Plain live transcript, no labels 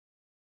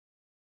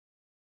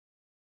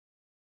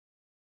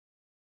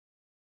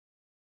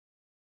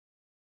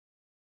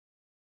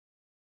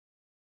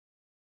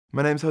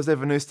My name's Jose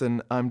Van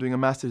Oosten. I'm doing a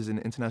master's in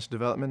international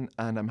development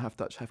and I'm half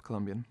Dutch, half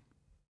Colombian.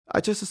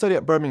 I chose to study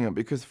at Birmingham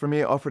because for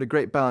me it offered a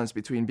great balance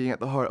between being at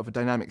the heart of a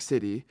dynamic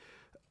city,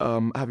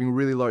 having a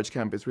really large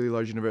campus, really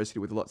large university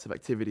with lots of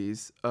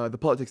activities. The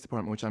politics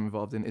department, which I'm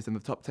involved in, is in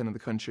the top 10 of the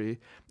country.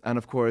 And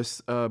of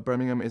course,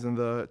 Birmingham is in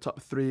the top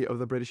 3 of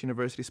the British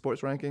University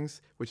sports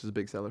rankings, which is a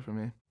big seller for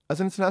me. As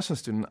an international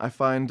student, I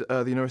find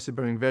the University of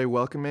Birmingham very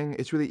welcoming.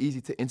 It's really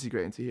easy to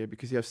integrate into here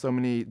because you have so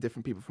many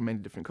different people from many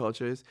different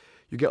cultures.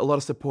 You get a lot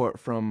of support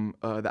from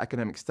the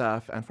academic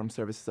staff and from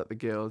services at the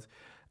Guild.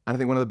 And I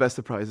think one of the best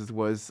surprises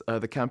was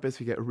the campus.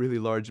 We get a really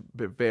large,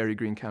 but very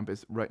green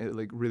campus, right,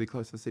 like really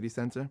close to the city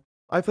centre.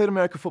 I played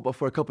American football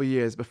for a couple of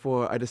years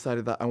before I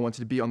decided that I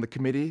wanted to be on the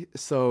committee.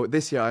 So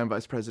this year I am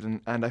vice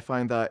president, and I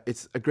find that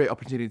it's a great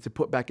opportunity to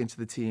put back into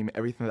the team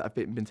everything that I've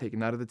been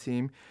taken out of the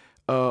team.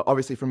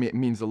 Obviously for me it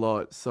means a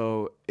lot,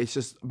 so it's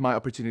just my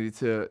opportunity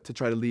to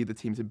try to lead the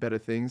team to better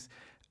things,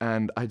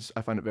 and I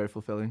find it very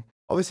fulfilling.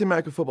 Obviously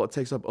American football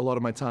takes up a lot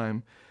of my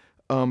time,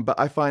 but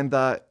I find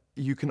that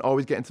you can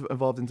always get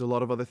involved into a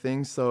lot of other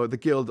things. So the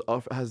Guild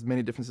has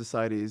many different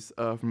societies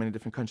from many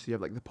different countries. You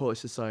have like the Polish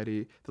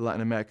Society, the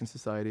Latin American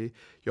Society.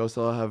 You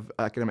also have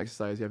academic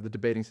societies. You have the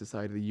Debating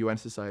Society, the UN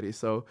Society.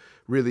 So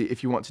really,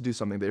 if you want to do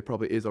something, there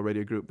probably is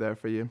already a group there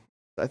for you.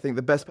 I think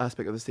the best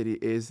aspect of the city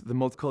is the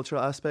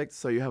multicultural aspect.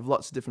 So you have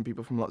lots of different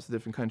people from lots of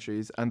different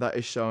countries, and that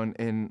is shown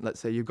in, let's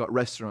say, you've got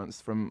restaurants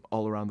from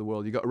all around the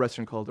world. You've got a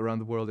restaurant called Around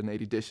the World in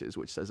 80 Dishes,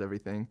 which says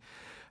everything.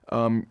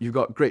 You've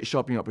got great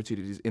shopping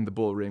opportunities in the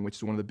Bull Ring, which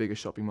is one of the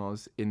biggest shopping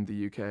malls in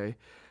the UK.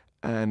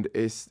 And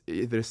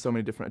there's so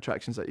many different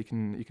attractions that you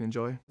can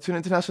enjoy. To an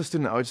international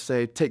student, I would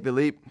say take the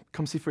leap,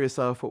 come see for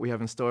yourself what we have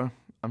in store.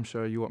 I'm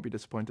sure you won't be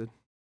disappointed.